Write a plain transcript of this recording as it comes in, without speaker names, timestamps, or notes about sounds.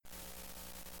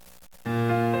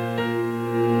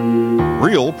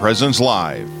Real Presence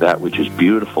Live. That which is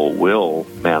beautiful will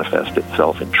manifest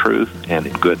itself in truth and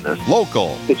in goodness.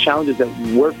 Local. The challenges that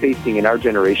we're facing in our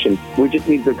generation, we just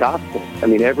need the gospel. I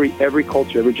mean, every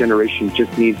culture, every generation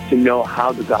just needs to know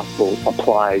how the gospel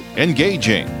applies.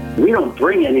 Engaging. We don't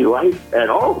bring any life at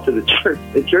all to the church.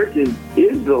 The church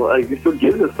is the life. It's what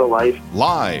gives us the life.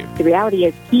 Live. The reality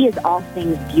is He is all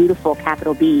things beautiful,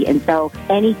 capital B. And so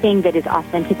anything that is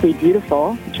authentically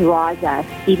beautiful draws us,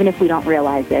 even if we don't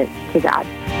realize it, to God.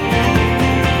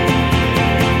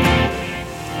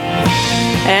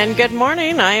 And good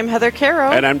morning. I am Heather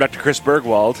Caro. And I'm Dr. Chris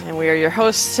Bergwald. And we are your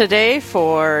hosts today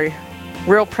for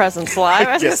Real Presence Live.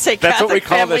 I was going to say that's Catholic what we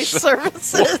call Family this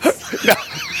Services.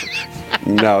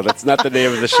 No, that's not the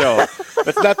name of the show.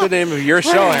 That's not the name of your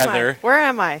show, Heather. Where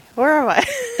am I?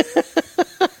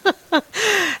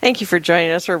 Thank you for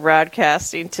joining us. We're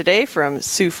broadcasting today from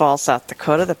Sioux Falls, South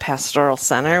Dakota, the Pastoral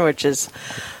Center, which is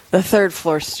the third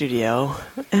floor studio,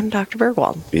 and Dr.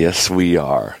 Bergwald. Yes, we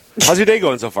are. How's your day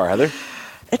going so far, Heather?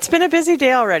 It's been a busy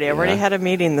day already. I've already had a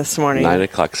meeting this morning. 9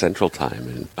 o'clock Central Time.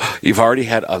 And you've already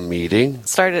had a meeting?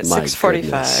 Started at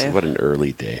 6:45. What an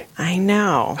early day. I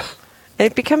know.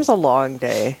 It becomes a long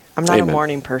day. I'm not Amen. a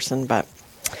morning person, but...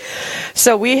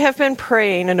 So we have been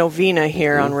praying a novena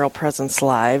here on Real Presence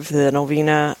Live, the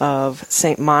novena of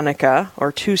St. Monica,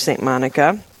 or to St.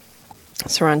 Monica.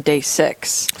 So we're on day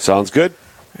 6. Sounds good.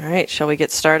 All right, shall we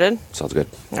get started? Sounds good.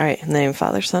 All right, in the name of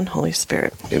Father, Son, Holy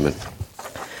Spirit. Amen.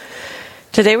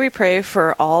 Today we pray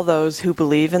for all those who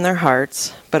believe in their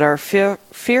hearts, but are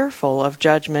fearful of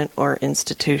judgment or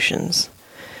institutions.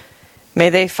 May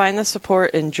they find the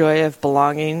support and joy of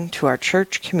belonging to our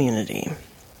church community.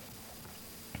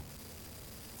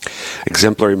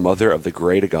 Exemplary Mother of the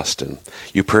great Augustine,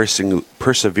 you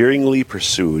perseveringly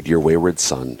pursued your wayward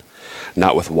son,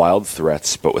 not with wild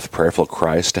threats, but with prayerful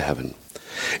cries to heaven.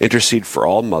 Intercede for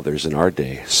all mothers in our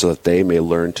day, so that they may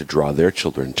learn to draw their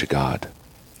children to God.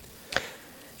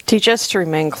 Teach us to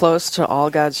remain close to all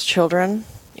God's children,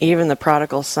 even the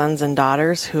prodigal sons and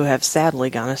daughters who have sadly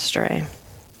gone astray.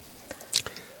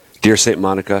 Dear St.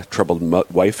 Monica, troubled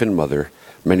wife and mother,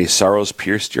 many sorrows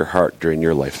pierced your heart during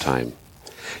your lifetime.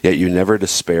 Yet you never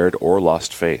despaired or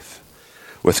lost faith.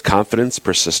 With confidence,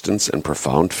 persistence, and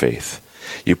profound faith,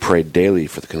 you prayed daily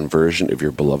for the conversion of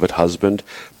your beloved husband,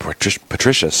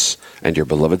 Patricius, and your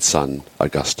beloved son,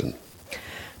 Augustine.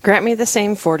 Grant me the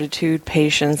same fortitude,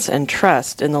 patience, and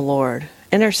trust in the Lord.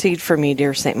 Intercede for me,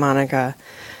 dear St. Monica,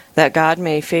 that God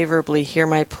may favorably hear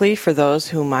my plea for those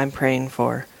whom I'm praying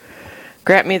for.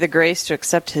 Grant me the grace to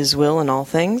accept His will in all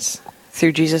things,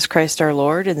 through Jesus Christ our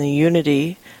Lord, in the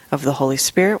unity of the Holy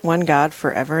Spirit, one God,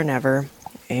 forever and ever.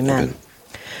 Amen.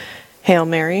 Hail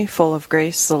Mary, full of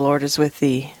grace, the Lord is with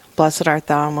thee. Blessed art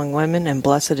thou among women, and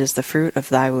blessed is the fruit of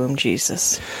thy womb,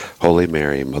 Jesus. Holy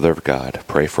Mary, Mother of God,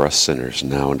 pray for us sinners,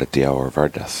 now and at the hour of our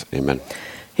death. Amen.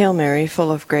 Hail Mary,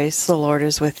 full of grace, the Lord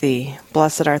is with thee.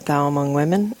 Blessed art thou among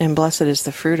women, and blessed is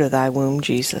the fruit of thy womb,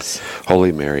 Jesus.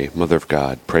 Holy Mary, Mother of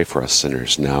God, pray for us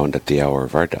sinners, now and at the hour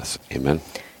of our death. Amen.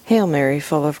 Hail Mary,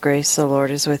 full of grace, the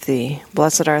Lord is with thee.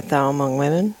 Blessed art thou among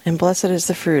women, and blessed is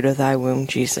the fruit of thy womb,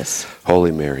 Jesus.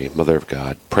 Holy Mary, Mother of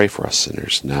God, pray for us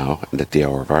sinners, now and at the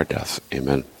hour of our death.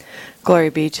 Amen. Glory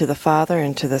be to the Father,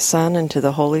 and to the Son, and to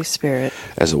the Holy Spirit.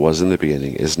 As it was in the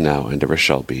beginning, is now, and ever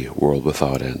shall be, world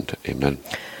without end. Amen.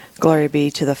 Glory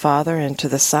be to the Father, and to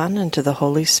the Son, and to the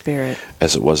Holy Spirit.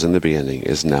 As it was in the beginning,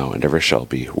 is now, and ever shall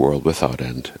be, world without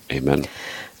end. Amen.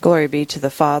 Glory be to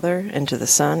the Father, and to the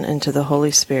Son, and to the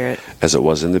Holy Spirit. As it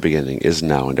was in the beginning, is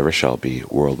now, and ever shall be,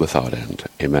 world without end.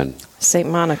 Amen. St.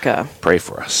 Monica, pray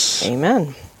for us. Amen.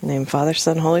 In the name of Father,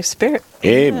 Son, Holy Spirit.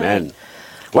 Amen.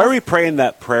 Why are we praying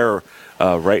that prayer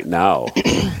right now?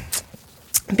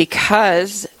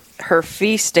 Because her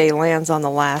feast day lands on the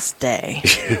last day.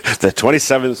 The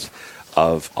 27th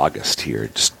of August here,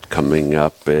 just coming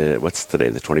up, what's today,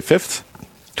 the 25th?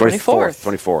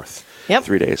 24th. Yep.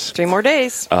 3 days. 3 more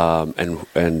days.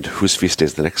 And whose feast day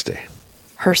is the next day?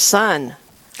 Her son.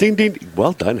 Ding, ding.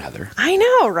 Well done, Heather. I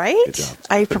know, right? Good job.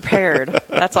 I prepared.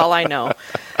 That's all I know.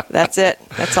 That's it.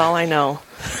 That's all I know.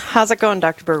 How's it going,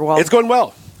 Dr. Bergwald? It's going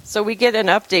well. So we get an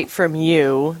update from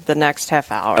you the next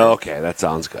half hour. Okay, that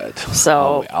sounds good.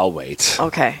 So I'll wait.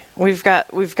 Okay. We've got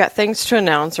things to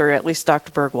announce, or at least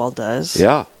Dr. Bergwald does.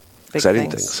 Yeah. Exciting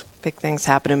things. Big things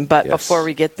happening. But Yes. before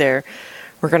we get there,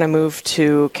 we're going to move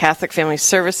to Catholic Family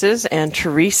Services and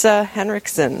Teresa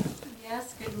Henriksen.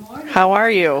 Yes, good morning. How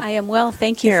are you? I am well,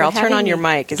 thank you. Here, for I'll turn having on me. your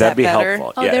mic. Is That'd that be better?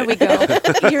 helpful. Oh, Yeah. there we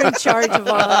go. You're in charge of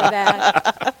all of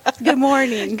that. Good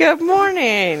morning. Good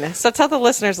morning. So tell the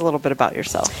listeners a little bit about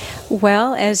yourself.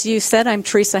 Well, as you said, I'm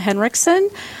Teresa Henriksen.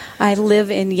 I live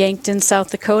in Yankton,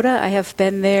 South Dakota. I have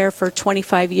been there for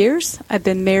 25 years. I've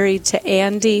been married to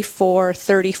Andy for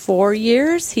 34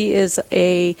 years. He is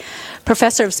a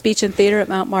professor of speech and theater at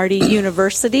Mount Marty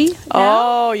University.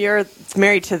 Oh, you're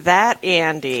married to that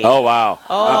Andy. Oh, wow.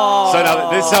 Oh. So now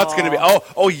this is how it's going to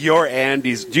be. You're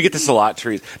Andy's. Do you get this a lot,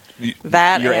 Teresa?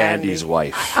 You're Andy's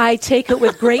wife. I take it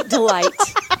with great delight.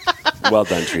 Well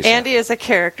done, Teresa. Andy is a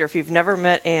character. If you've never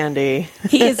met Andy,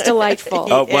 he is delightful.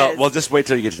 Well, just wait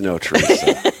till you get to know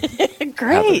Teresa.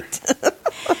 Great.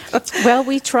 Well,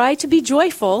 we try to be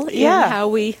joyful in how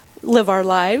we live our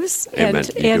lives, Amen.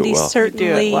 and Andy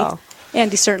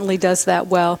Andy certainly does that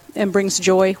well and brings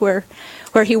joy where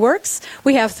he works.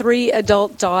 We have 3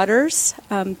 adult daughters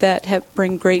that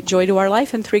bring great joy to our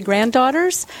life, and 3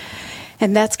 granddaughters,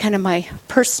 and that's kind of my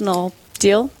personal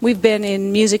deal. We've been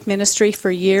in music ministry for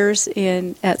years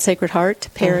at Sacred Heart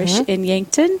Parish in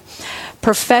Yankton.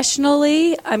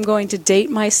 Professionally, I'm going to date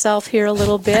myself here a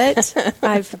little bit.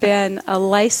 I've been a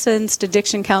licensed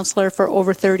addiction counselor for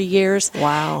over 30 years.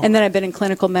 Wow. And then I've been in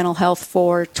clinical mental health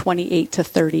for 28 to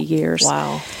 30 years.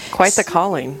 Wow. Quite the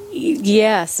calling.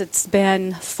 Yes, it's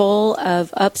been full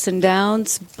of ups and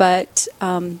downs, but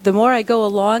the more I go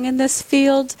along in this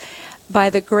field, by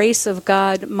the grace of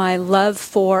God, my love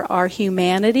for our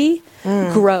humanity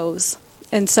grows.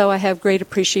 And so I have great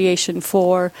appreciation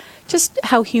for just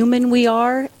how human we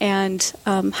are and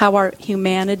how our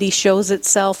humanity shows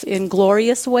itself in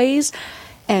glorious ways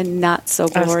and not so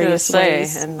glorious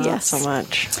ways. And not so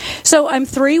much. So I'm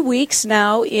 3 weeks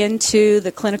now into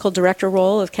the clinical director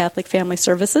role of Catholic Family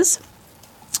Services.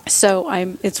 So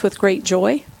it's with great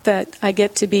joy that I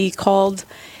get to be called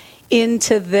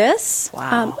into this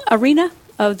arena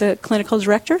of the clinical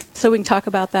director, so we can talk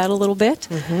about that a little bit.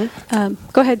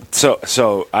 Go ahead.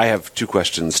 So I have 2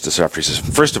 questions to start.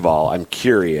 First of all, I'm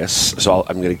curious. So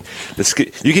I'm going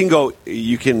to. You can go.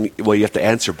 You have to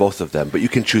answer both of them, but you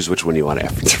can choose which one you want to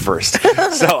answer first.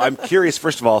 So I'm curious.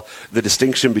 First of all, the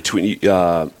distinction between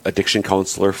addiction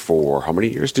counselor for how many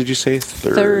years did you say?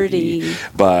 30.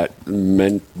 But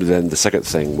then the second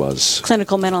thing was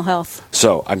clinical mental health.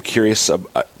 So I'm curious.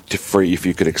 For if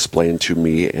you could explain to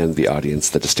me and the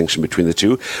audience the distinction between the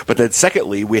two. But then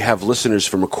secondly, we have listeners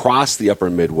from across the upper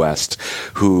Midwest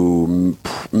who,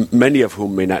 many of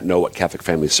whom may not know what Catholic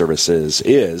Family Services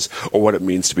is or what it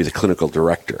means to be the clinical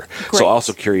director. Great. So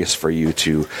also curious for you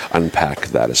to unpack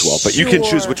that as well. But you can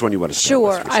choose which one you want to start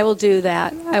with. Sure, I will do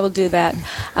that.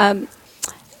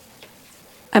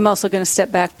 I'm also going to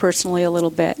step back personally a little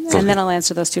bit, and then I'll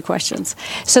answer those 2 questions.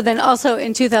 So then also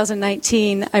in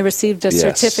 2019, I received a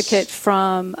certificate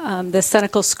from the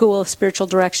Senecal School of Spiritual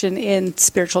Direction in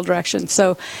Spiritual Direction.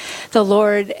 So the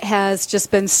Lord has just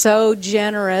been so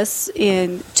generous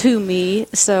to me.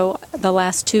 So the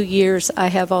last 2 years, I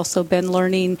have also been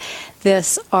learning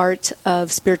this art of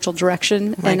spiritual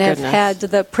direction have had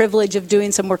the privilege of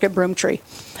doing some work at Broomtree.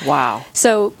 Wow.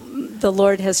 So the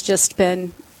Lord has just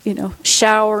been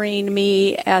showering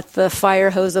me at the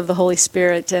fire hose of the Holy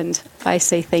Spirit, and I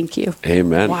say thank you.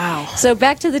 Amen. Wow. So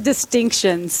back to the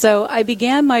distinction. So I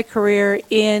began my career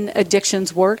in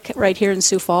addictions work right here in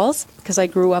Sioux Falls because I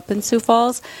grew up in Sioux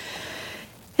Falls.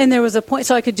 And there was a point,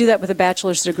 so I could do that with a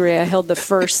bachelor's degree. I held the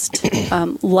first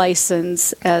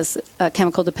license as a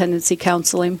chemical dependency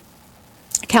counselor,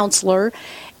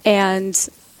 and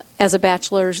as a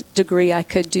bachelor's degree, I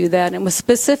could do that. And it was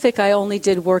specific. I only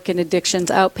did work in addictions,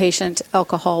 outpatient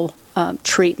alcohol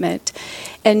treatment,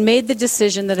 and made the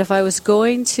decision that if I was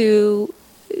going to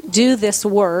do this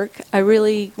work, I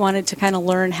really wanted to kind of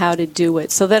learn how to do it.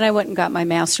 So then I went and got my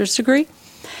master's degree.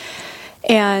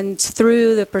 And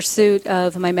through the pursuit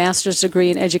of my master's degree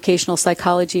in educational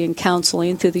psychology and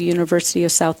counseling through the University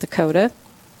of South Dakota,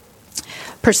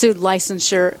 pursued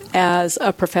licensure as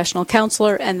a professional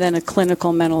counselor and then a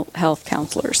clinical mental health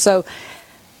counselor. So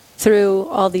through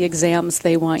all the exams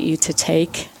they want you to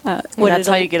take. That's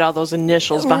how you get all those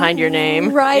initials behind your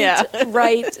name. Right, yeah.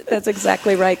 Right. That's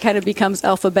exactly right. Kind of becomes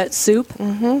alphabet soup.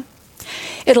 Mm-hmm.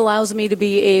 It allows me to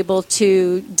be able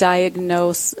to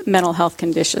diagnose mental health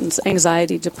conditions,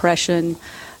 anxiety, depression,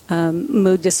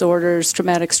 mood disorders,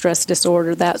 traumatic stress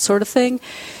disorder, that sort of thing.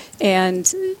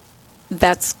 And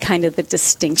that's kind of the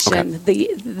distinction,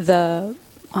 the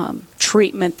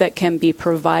treatment that can be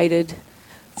provided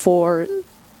for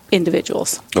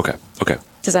individuals. Okay.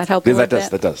 Does that help you with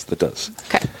that? That does.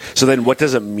 Okay. So then what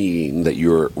does it mean that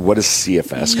what is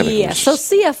CFS? So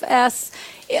CFS,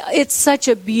 it's such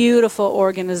a beautiful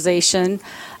organization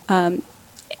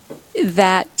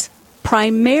that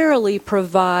primarily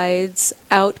provides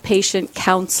outpatient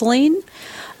counseling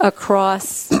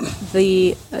across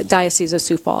the Diocese of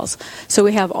Sioux Falls. So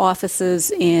we have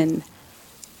offices in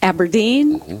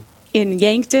Aberdeen, in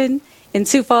Yankton, in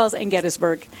Sioux Falls, and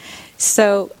Gettysburg.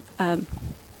 So,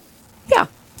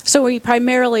 So we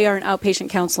primarily are an outpatient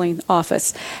counseling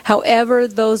office. However,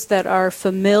 those that are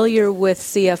familiar with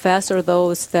CFS or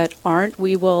those that aren't,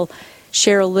 we will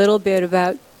share a little bit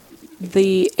about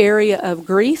the area of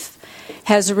grief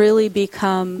has really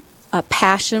become a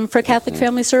passion for Catholic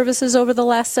Family Services over the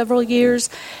last several years.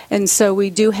 And so we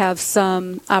do have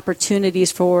some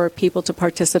opportunities for people to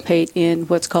participate in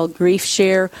what's called Grief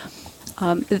Share.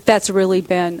 That's really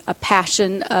been a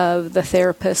passion of the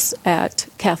therapists at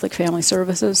Catholic Family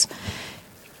Services.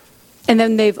 And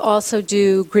then they've also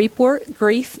do grief work.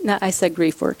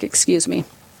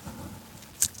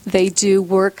 They do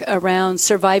work around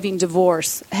surviving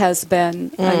divorce has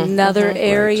been another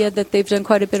area that they've done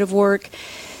quite a bit of work.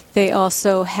 They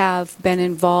also have been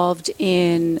involved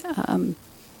in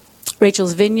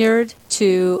Rachel's Vineyard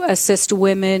to assist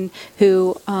women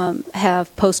who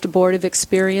have post-abortive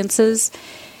experiences.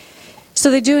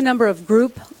 So they do a number of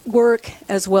group work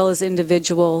as well as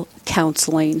individual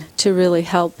counseling to really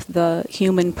help the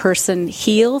human person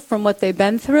heal from what they've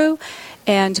been through.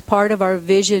 And part of our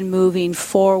vision moving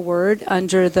forward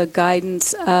under the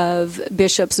guidance of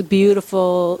Bishop's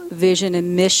beautiful vision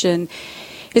and mission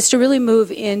is to really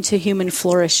move into human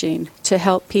flourishing, to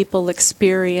help people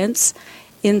experience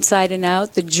inside and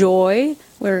out the joy,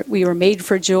 where we were made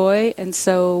for joy. And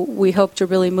so we hope to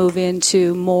really move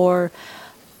into more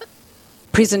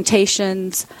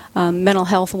presentations, Mental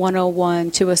Health 101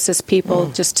 to assist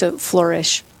people just to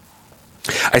flourish.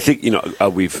 I think,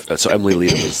 so Emily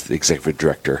Leadham is the executive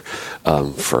director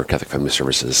for Catholic Family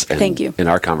Services. And thank you. In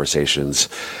our conversations,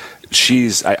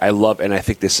 I love, and I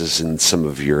think this is in some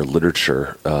of your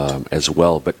literature as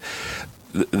well, but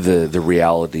the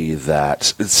reality that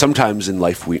sometimes in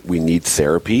life we need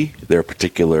therapy. There are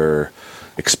particular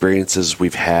experiences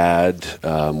we've had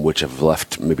which have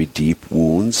left maybe deep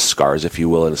wounds, scars, if you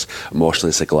will, and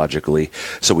emotionally, psychologically.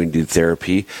 So we need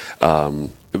therapy.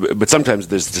 But sometimes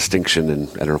there's distinction, and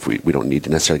I don't know if we don't need to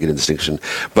necessarily get into distinction,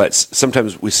 but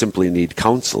sometimes we simply need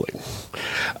counseling.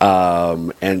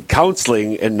 And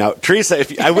counseling, and now Teresa,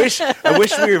 I wish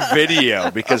we were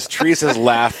video because Teresa's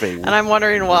laughing, and I'm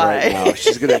wondering why. Right now.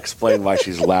 She's going to explain why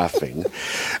she's laughing.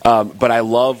 But I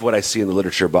love what I see in the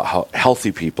literature about how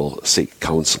healthy people seek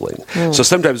counseling. So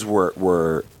sometimes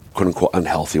we're quote unquote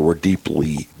unhealthy, we're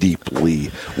deeply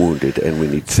wounded, and we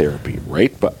need therapy,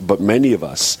 right? But many of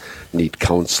us need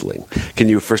counseling. Can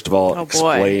you first of all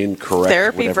explain correct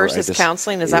therapy versus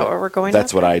counseling? Is that what we're going?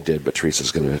 That's what I did, but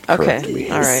Teresa's going to correct me.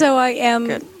 All right. So I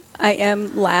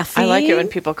am laughing. I like it when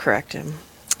people correct him.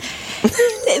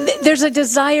 There's a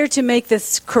desire to make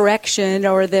this correction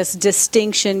or this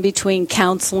distinction between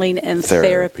counseling and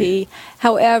therapy.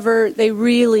 However, they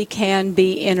really can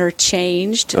be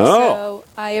interchanged. Oh. So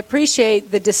I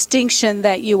appreciate the distinction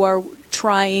that you are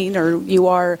trying or you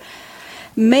are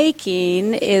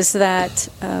making is that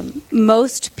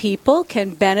most people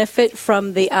can benefit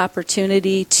from the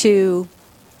opportunity to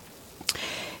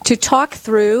talk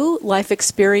through life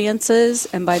experiences,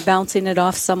 and by bouncing it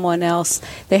off someone else,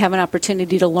 they have an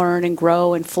opportunity to learn and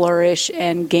grow and flourish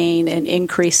and gain an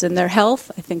increase in their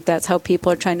health. I think that's how people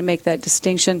are trying to make that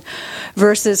distinction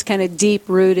versus kind of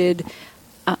deep-rooted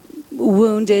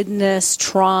woundedness,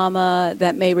 trauma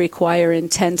that may require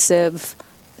intensive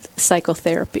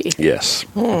psychotherapy. Yes,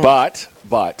 but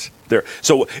there.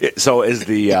 So is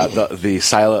the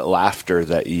silent laughter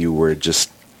that you were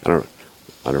just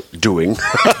doing?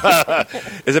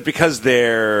 Is it because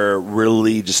they're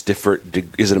really just different?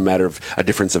 Is it a matter of a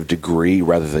difference of degree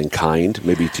rather than kind?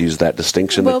 Maybe to use that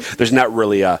distinction. Well, there's not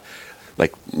really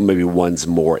maybe one's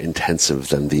more intensive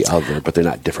than the other, but they're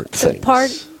not different things.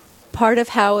 Part of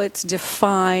how it's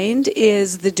defined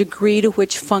is the degree to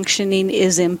which functioning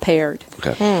is impaired.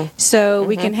 Okay. So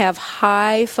we can have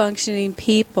high functioning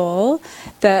people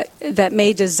that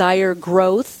may desire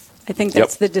growth. I think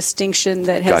that's the distinction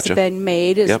that has been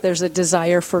made, is there's a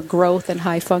desire for growth and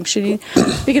high functioning.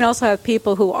 We can also have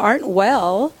people who aren't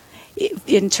well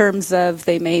in terms of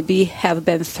they maybe have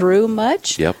been through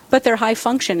much, but they're high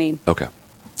functioning. Okay.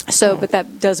 So, but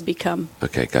that does become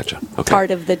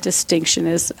part of the distinction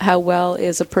is how well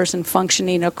is a person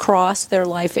functioning across their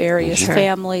life areas,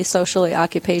 family, socially,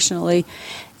 occupationally,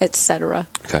 etc.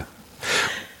 Okay.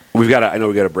 I know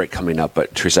we've got a break coming up,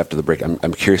 but Teresa, after the break,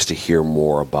 I'm curious to hear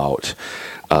more about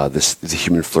the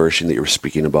human flourishing that you were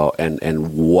speaking about,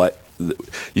 and what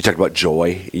you talked about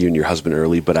joy, you and your husband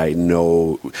early, but I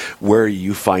know where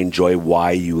you find joy,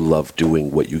 why you love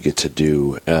doing what you get to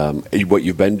do, what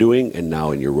you've been doing, and now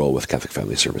in your role with Catholic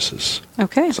Family Services.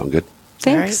 Okay. Sound good?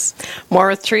 Thanks. All right. More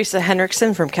with Teresa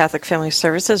Hendrickson from Catholic Family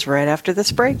Services right after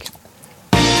this break.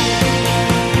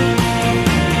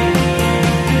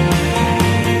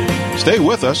 Stay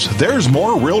with us. There's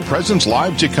more Real Presence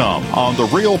Live to come on the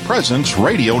Real Presence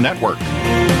Radio Network.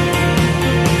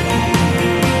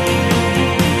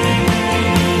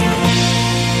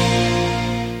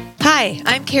 Hi,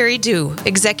 I'm Carrie Dew,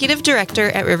 Executive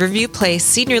Director at Riverview Place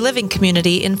Senior Living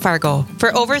Community in Fargo.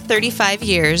 For over 35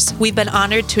 years, we've been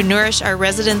honored to nourish our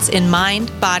residents in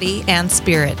mind, body, and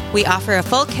spirit. We offer a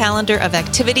full calendar of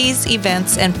activities,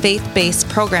 events, and faith-based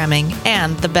programming,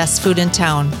 and the best food in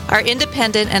town. Our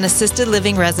independent and assisted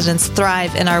living residents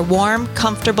thrive in our warm,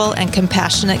 comfortable, and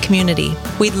compassionate community.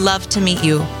 We'd love to meet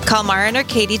you. Call Maren or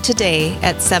Katie today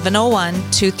at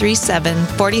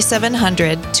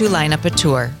 701-237-4700 to line up a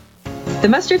tour. The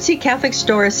Mustard Seed Catholic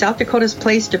Store is South Dakota's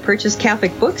place to purchase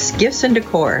Catholic books, gifts, and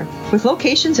decor. With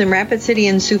locations in Rapid City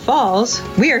and Sioux Falls,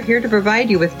 we are here to provide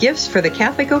you with gifts for the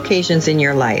Catholic occasions in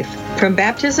your life. From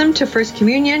baptism to First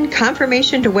Communion,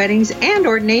 confirmation to weddings, and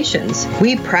ordinations,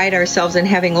 we pride ourselves in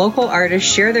having local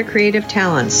artists share their creative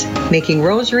talents, making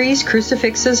rosaries,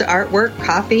 crucifixes, artwork,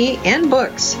 coffee, and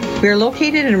books. We are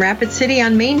located in Rapid City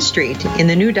on Main Street, in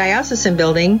the new Diocesan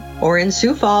Building, or in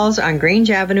Sioux Falls on Grange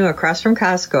Avenue across from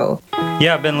Costco.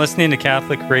 Yeah, I've been listening to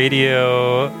Catholic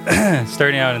radio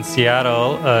starting out in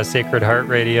Seattle, Sacred Heart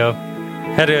Radio.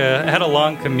 Had a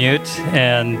long commute,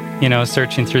 and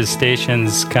searching through the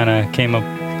stations, kind of came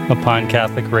upon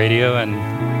Catholic radio,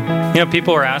 and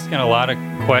people were asking a lot of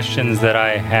questions that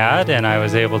I had, and I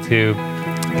was able to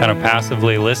kind of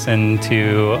passively listen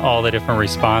to all the different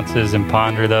responses and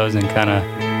ponder those, and kind of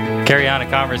carry on a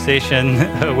conversation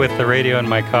with the radio in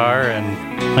my car,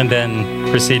 and then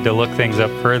proceed to look things up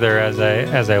further as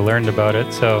I learned about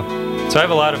it. So I have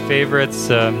a lot of favorites.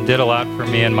 Did a lot for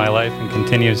me in my life and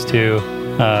continues to.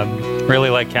 Really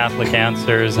like Catholic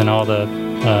Answers and all the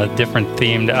different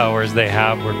themed hours they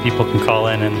have where people can call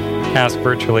in and ask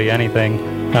virtually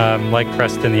anything. Like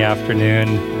Pressed in the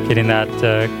Afternoon, getting that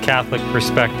Catholic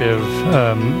perspective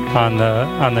on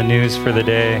the news for the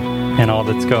day and all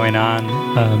that's going on.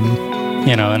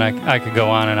 And I could go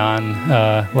on and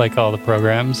on, like all the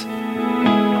programs.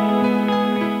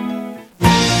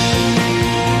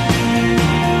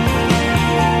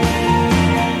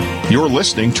 You're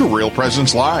listening to Real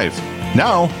Presence Live.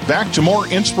 Now, back to more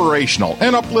inspirational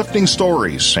and uplifting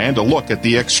stories and a look at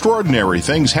the extraordinary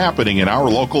things happening in our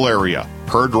local area.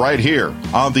 Heard right here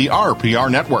on the RPR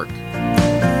Network.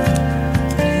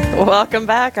 Welcome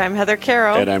back. I'm Heather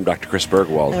Carroll. And I'm Dr. Chris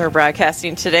Bergwald. And we're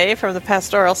broadcasting today from the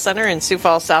Pastoral Center in Sioux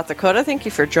Falls, South Dakota. Thank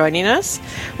you for joining us.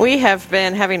 We have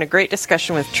been having a great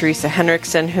discussion with Teresa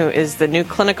Hendrickson, who is the new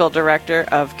clinical director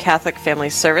of Catholic Family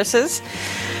Services.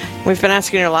 We've been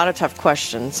asking her a lot of tough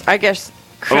questions. I guess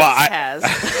Chris has.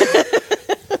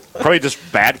 Probably just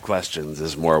bad questions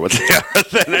is more what they are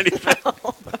than anything.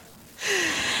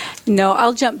 No,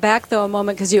 I'll jump back, though, a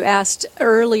moment, because you asked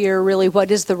earlier, really,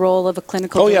 what is the role of a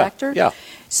clinical director? Yeah.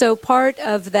 So part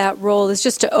of that role is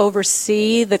just to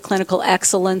oversee the clinical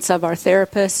excellence of our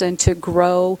therapists and to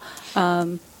grow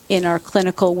in our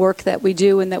clinical work that we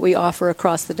do and that we offer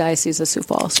across the Diocese of Sioux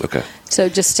Falls. Okay. So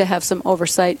just to have some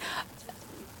oversight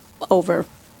over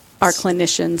our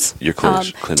clinicians. Your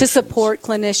clinicians. To support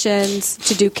clinicians,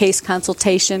 to do case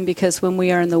consultation, because when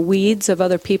we are in the weeds of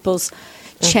other people's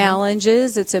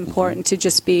challenges, it's important to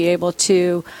just be able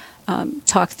to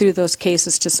talk through those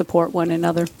cases to support one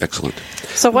another. Excellent.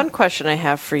 So one question I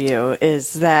have for you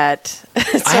is that...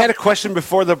 I had a question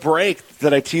before the break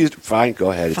that I teased. Fine,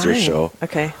 go ahead. It's your show.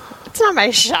 Okay. It's not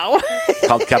my show.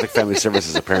 Called Catholic Family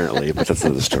Services, apparently, but that's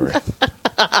another story.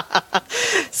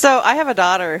 So I have a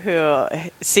daughter who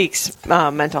seeks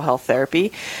mental health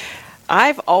therapy.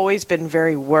 I've always been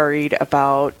very worried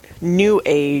about new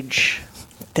age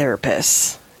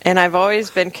therapists. And I've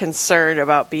always been concerned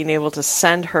about being able to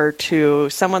send her to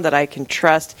someone that I can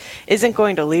trust isn't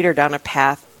going to lead her down a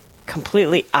path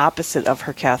completely opposite of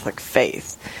her Catholic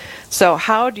faith. So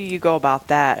how do you go about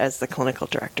that as the clinical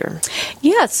director?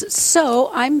 Yes,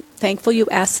 so I'm thankful you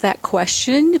asked that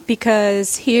question,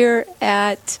 because here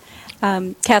at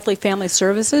Catholic Family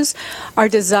Services, our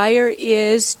desire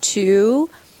is to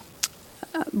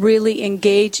really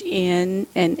engage in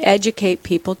and educate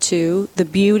people to the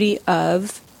beauty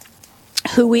of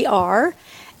who we are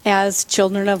as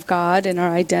children of God and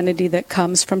our identity that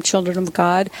comes from children of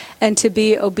God, and to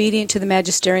be obedient to the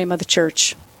magisterium of the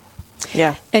Church.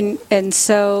 Yeah. And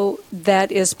so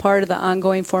that is part of the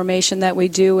ongoing formation that we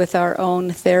do with our own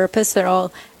therapists.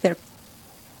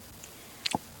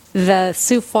 The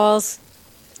Sioux Falls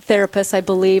therapists, I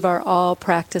believe, are all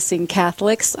practicing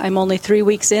Catholics. I'm only 3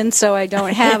 weeks in, so I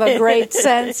don't have a great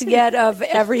sense yet of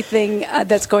everything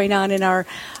that's going on in our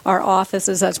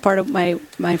offices. That's part of my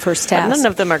first task. None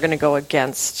of them are going to go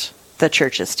against the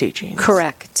church's teachings.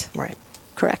 Correct. Right.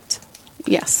 Correct.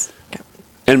 Yes.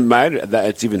 And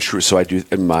that's even true. So I do.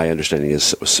 And my understanding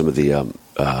is some of the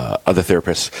other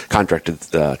therapists, contracted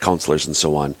counselors, and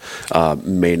so on,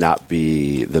 may not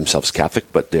be themselves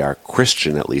Catholic, but they are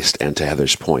Christian at least. And to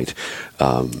Heather's point,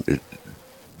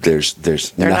 there's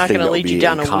They're not nothing going to that lead would you be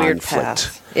down in a weird conflict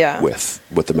path. Yeah. with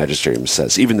what the magisterium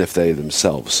says, even if they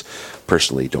themselves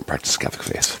personally don't practice Catholic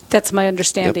faith. That's my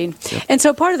understanding. Yep. And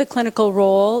so part of the clinical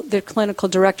role, the clinical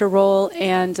director role,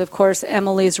 and of course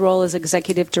Emily's role as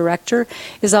executive director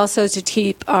is also to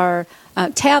keep our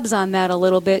tabs on that a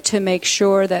little bit to make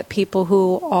sure that people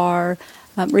who are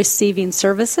receiving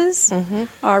services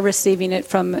are receiving it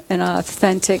from an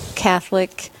authentic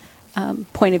Catholic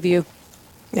point of view.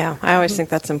 Yeah, I always think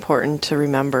that's important to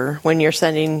remember when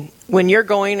you're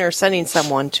going or sending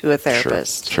someone to a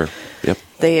therapist. Sure. Yep.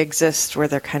 They exist where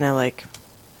they're kind of like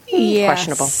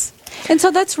questionable. And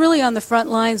so that's really on the front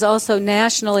lines. Also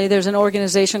nationally, there's an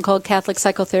organization called Catholic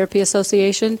Psychotherapy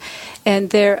Association,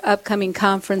 and their upcoming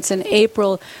conference in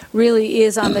April really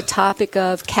is on the topic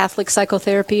of Catholic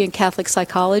psychotherapy and Catholic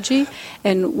psychology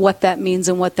and what that means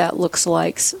and what that looks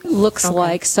like,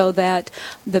 so that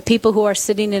the people who are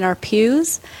sitting in our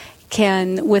pews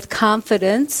can, with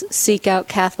confidence, seek out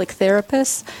Catholic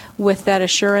therapists with that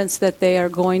assurance that they are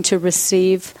going to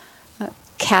receive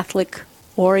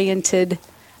Catholic-oriented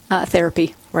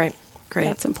therapy. Right. Great.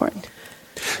 That's important.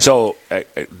 So,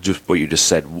 just what you just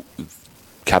said,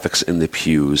 Catholics in the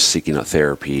pews seeking out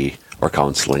therapy or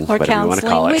counseling, or whatever you want to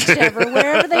call it. Whichever,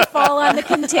 wherever they fall on the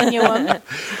continuum.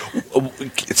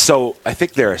 So I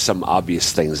think there are some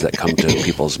obvious things that come to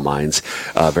people's minds.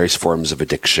 Various forms of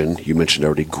addiction. You mentioned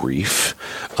already grief,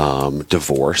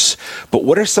 divorce. But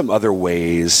what are some other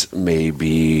ways,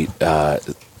 maybe,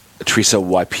 Teresa,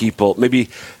 why people, maybe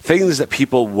things that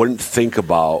people wouldn't think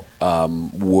about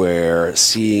where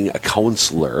seeing a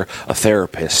counselor, a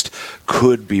therapist,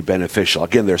 could be beneficial?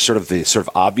 Again, there's sort of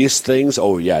obvious things.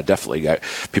 Oh, yeah, definitely.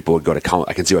 People would go to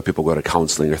I can see why people go to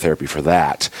counseling or therapy for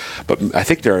that. But I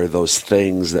think there are those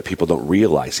things that people don't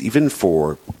realize. Even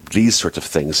for these sorts of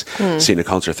things, seeing a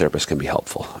counselor or therapist can be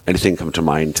helpful. Anything come to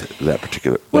mind that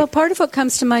particular? Well, part of what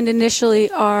comes to mind initially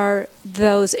are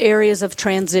those areas of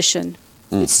transition.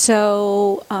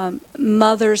 So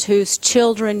mothers whose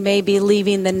children may be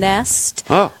leaving the nest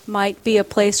might be a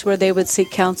place where they would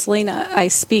seek counseling. I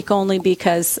speak only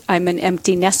because I'm an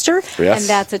empty nester, and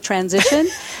that's a transition.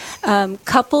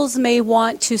 Couples may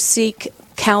want to seek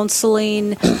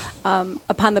counseling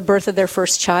upon the birth of their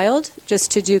first child,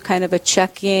 just to do kind of a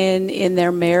check-in in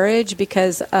their marriage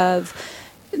because of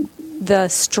the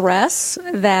stress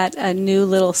that a new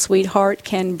little sweetheart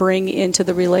can bring into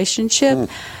the relationship.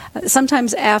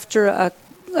 Sometimes after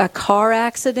a car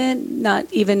accident,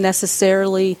 not even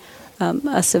necessarily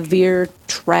a severe,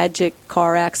 tragic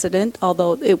car accident,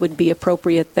 although it would be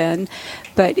appropriate then.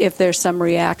 But if there's some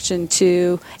reaction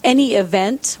to any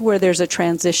event where there's a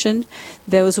transition,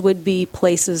 those would be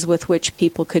places with which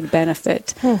people could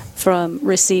benefit from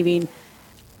receiving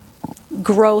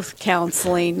growth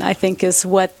counseling, I think, is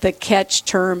what the catch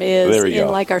term is. In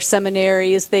like our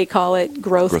seminaries, they call it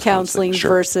growth counseling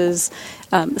versus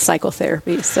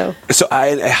psychotherapy. So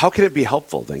how can it be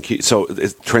helpful then? So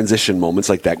transition moments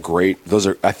like that, great. Those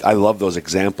are I love those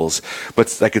examples.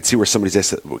 But I could see where somebody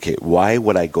says, okay, why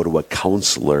would I go to a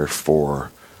counselor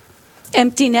for?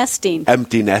 Empty nesting.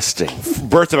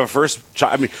 Birth of a first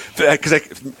child. I mean, because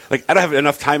I don't have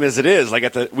enough time as it is. We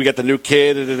got the new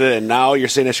kid, and now you're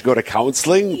saying I should go to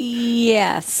counseling?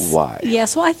 Yes. Why?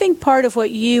 Yes. Well, I think part of what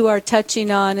you are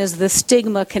touching on is the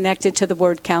stigma connected to the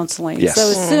word counseling. Yes. So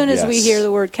as soon as we hear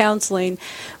the word counseling,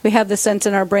 we have the sense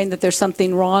in our brain that there's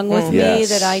something wrong with me,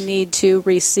 that I need to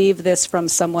receive this from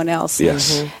someone else.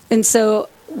 Yes. And so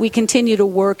we continue to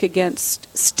work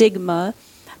against stigma.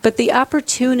 But the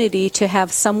opportunity to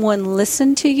have someone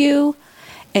listen to you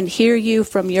and hear you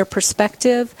from your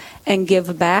perspective and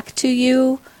give back to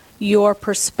you your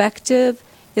perspective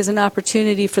is an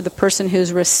opportunity for the person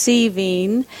who's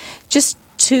receiving just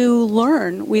to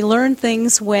learn. We learn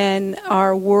things when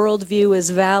our worldview is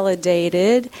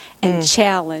validated and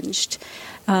challenged.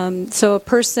 So a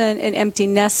person, an empty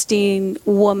nesting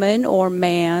woman or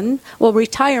man, well,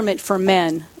 retirement for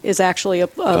men is actually a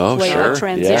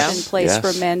transition place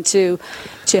for men to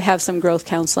have some growth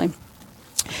counseling.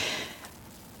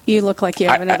 You look like you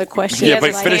have another question. Yeah,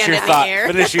 but finish your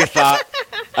thought.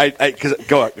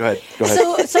 Go ahead.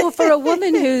 So for a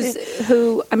woman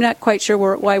who I'm not quite sure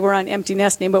why we're on empty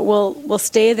nesting, but we'll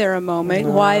stay there a moment.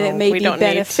 Why that may be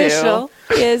beneficial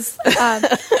is.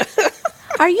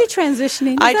 Are you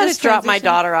transitioning? I just dropped my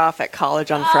daughter off at college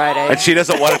on Friday. And she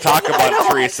doesn't want to talk about it,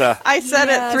 Teresa. I said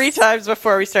it 3 times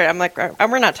before we started. I'm like,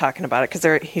 we're not talking about it,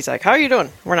 because he's like, how are you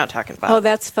doing? We're not talking about it. Oh,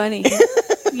 that's funny.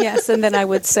 Yes, and then I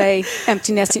would say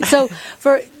empty nesting. So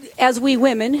as we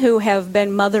women who have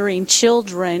been mothering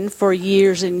children for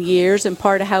years and years, and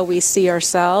part of how we see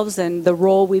ourselves and the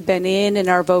role we've been in and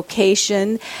our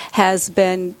vocation has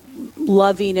been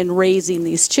loving and raising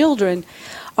these children,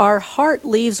 our heart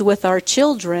leaves with our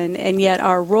children, and yet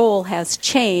our role has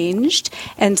changed.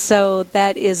 And so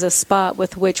that is a spot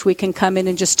with which we can come in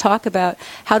and just talk about,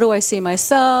 how do I see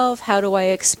myself? How do I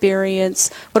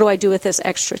experience? What do I do with this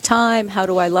extra time? How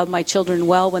do I love my children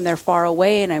well when they're far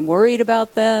away and I'm worried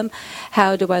about them?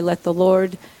 How do I let the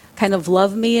Lord kind of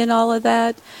love me in all of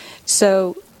that?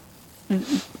 So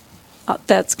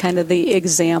that's kind of the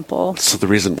example. So the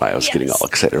reason why I was getting all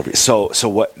excited. So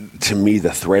what, to me,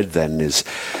 the thread then is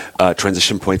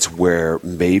transition points where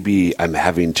maybe I'm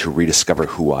having to rediscover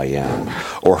who I am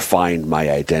or find my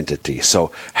identity.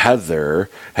 So Heather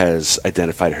has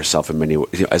identified herself in many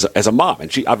ways, as a mom,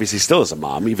 and she obviously still is a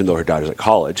mom, even though her daughter's at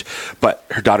college. But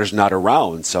her daughter's not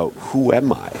around. So who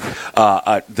am I?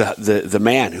 The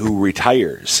man who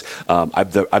retires.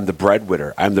 I'm the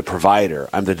breadwinner. I'm the provider.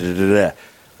 I'm the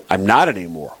I'm not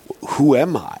anymore. Who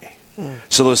am I?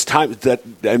 So those times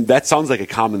that sounds like a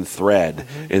common thread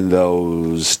in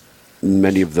those,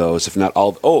 many of those, if not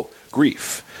all. Oh,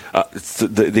 grief.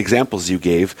 The examples you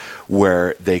gave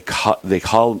where they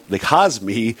cause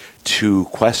me to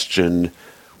question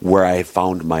where I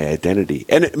found my identity,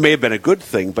 and it may have been a good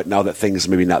thing, but now that things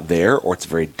maybe not there, or it's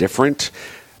very different,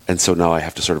 and so now I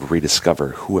have to sort of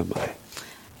rediscover who am I.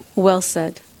 Well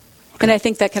said. And I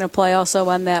think that can apply also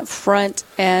on that front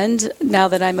end, now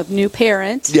that I'm a new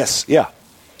parent. Yes, yeah.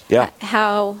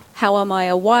 How am I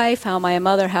a wife? How am I a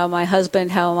mother? How am I a husband?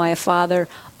 How am I a father?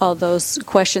 All those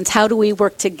questions. How do we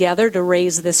work together to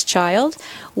raise this child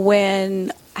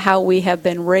when how we have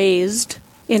been raised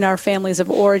in our families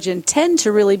of origin tend to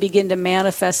really begin to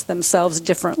manifest themselves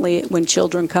differently when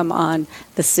children come on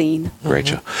the scene.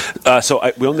 Rachel.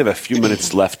 We only have a few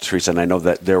minutes left, Teresa, and I know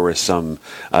that there were some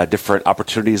different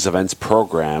opportunities, events,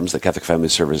 programs that Catholic Family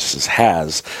Services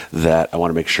has that I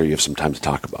want to make sure you have some time to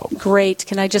talk about. Great.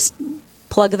 Can I just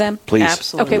plug them? Please.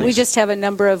 Absolutely. Okay, we just have a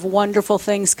number of wonderful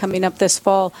things coming up this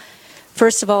fall.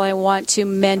 First of all, I want to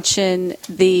mention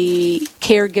the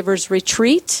Caregivers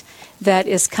Retreat that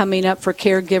is coming up for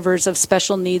caregivers of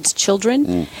special needs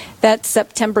children. That's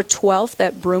September 12th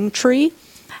at Broomtree.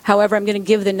 However, I'm going to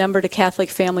give the number to Catholic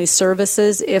Family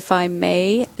Services, if I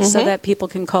may, so that people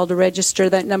can call to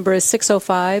register. That number is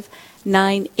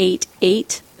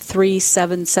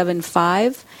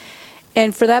 605-988-3775.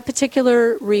 And for that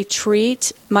particular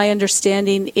retreat, my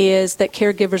understanding is that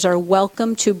caregivers are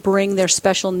welcome to bring their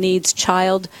special needs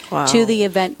child to the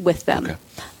event with them.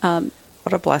 Okay.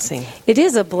 What a blessing. It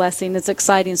is a blessing. It's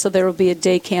exciting. So there will be a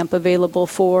day camp available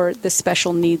for the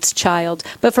special needs child.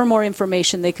 But for more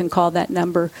information, they can call that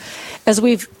number. As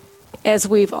we've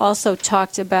also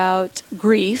talked about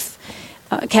grief,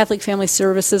 Catholic Family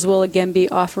Services will again be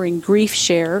offering Grief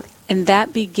Share, and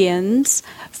that begins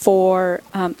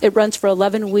it runs for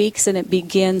 11 weeks, and it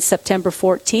begins September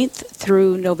 14th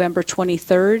through November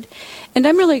 23rd. And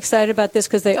I'm really excited about this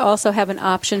because they also have an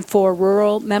option for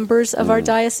rural members of our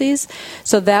diocese.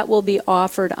 So that will be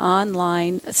offered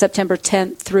online September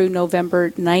 10th through November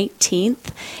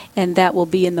 19th, and that will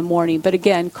be in the morning. But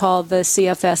again, call the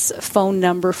CFS phone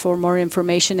number for more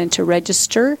information and to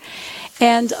register.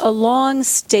 And a long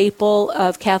staple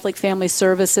of Catholic Family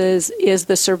Services is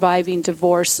the Surviving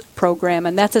Divorce program.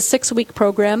 And that's a 6-week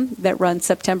program that runs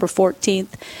September 14th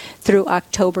through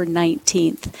October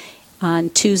 19th on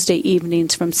Tuesday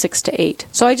evenings from 6 to 8.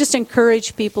 So I just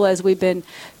encourage people, as we've been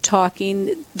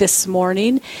talking this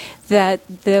morning, that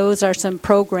those are some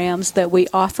programs that we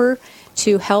offer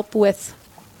to help with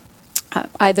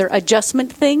either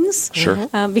adjustment things,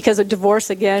 because of divorce,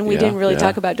 again, we didn't really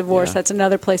talk about divorce. That's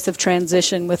another place of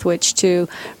transition with which to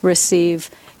receive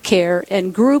care.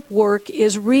 And group work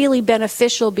is really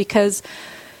beneficial because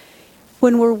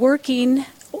when we're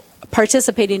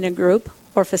participating in a group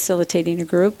or facilitating a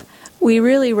group, we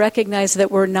really recognize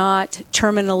that we're not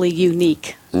terminally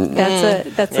unique.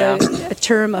 That's a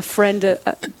term a friend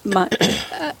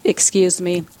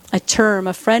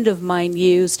of mine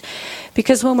used,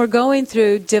 because when we're going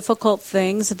through difficult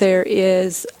things, there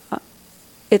is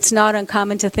it's not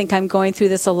uncommon to think I'm going through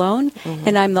this alone,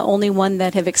 and I'm the only one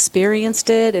that have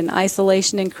experienced it, and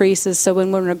isolation increases. So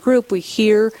when we're in a group, we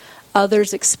hear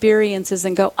others' experiences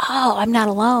and go, oh, I'm not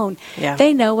alone. Yeah.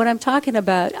 They know what I'm talking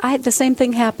about. The same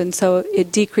thing happened, so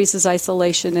it decreases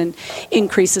isolation and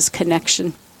increases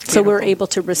connection. So we're able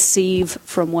to receive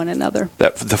from one another.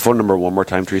 The phone number one more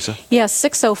time, Teresa? Yeah,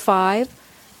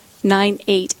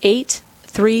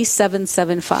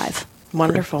 605-988-3775.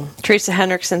 Wonderful. Teresa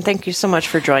Hendrickson, thank you so much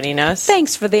for joining us.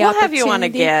 Thanks for the opportunity. We'll have you on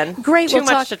again. Great. Too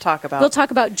much to talk about. We'll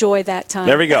talk about joy that time.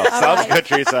 There we go. Sounds good,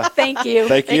 Teresa. Thank you.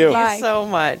 Thank you. Thank you so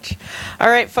much. All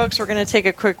right, folks, we're going to take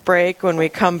a quick break. When we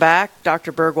come back,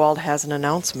 Dr. Bergwald has an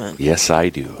announcement. Yes, I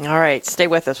do. All right, stay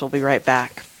with us. We'll be right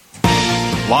back.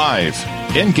 Live,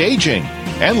 engaging,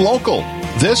 and local.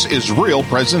 This is Real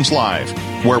Presence Live,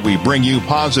 where we bring you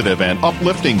positive and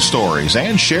uplifting stories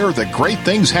and share the great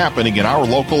things happening in our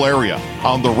local area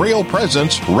on the Real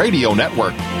Presence Radio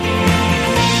Network.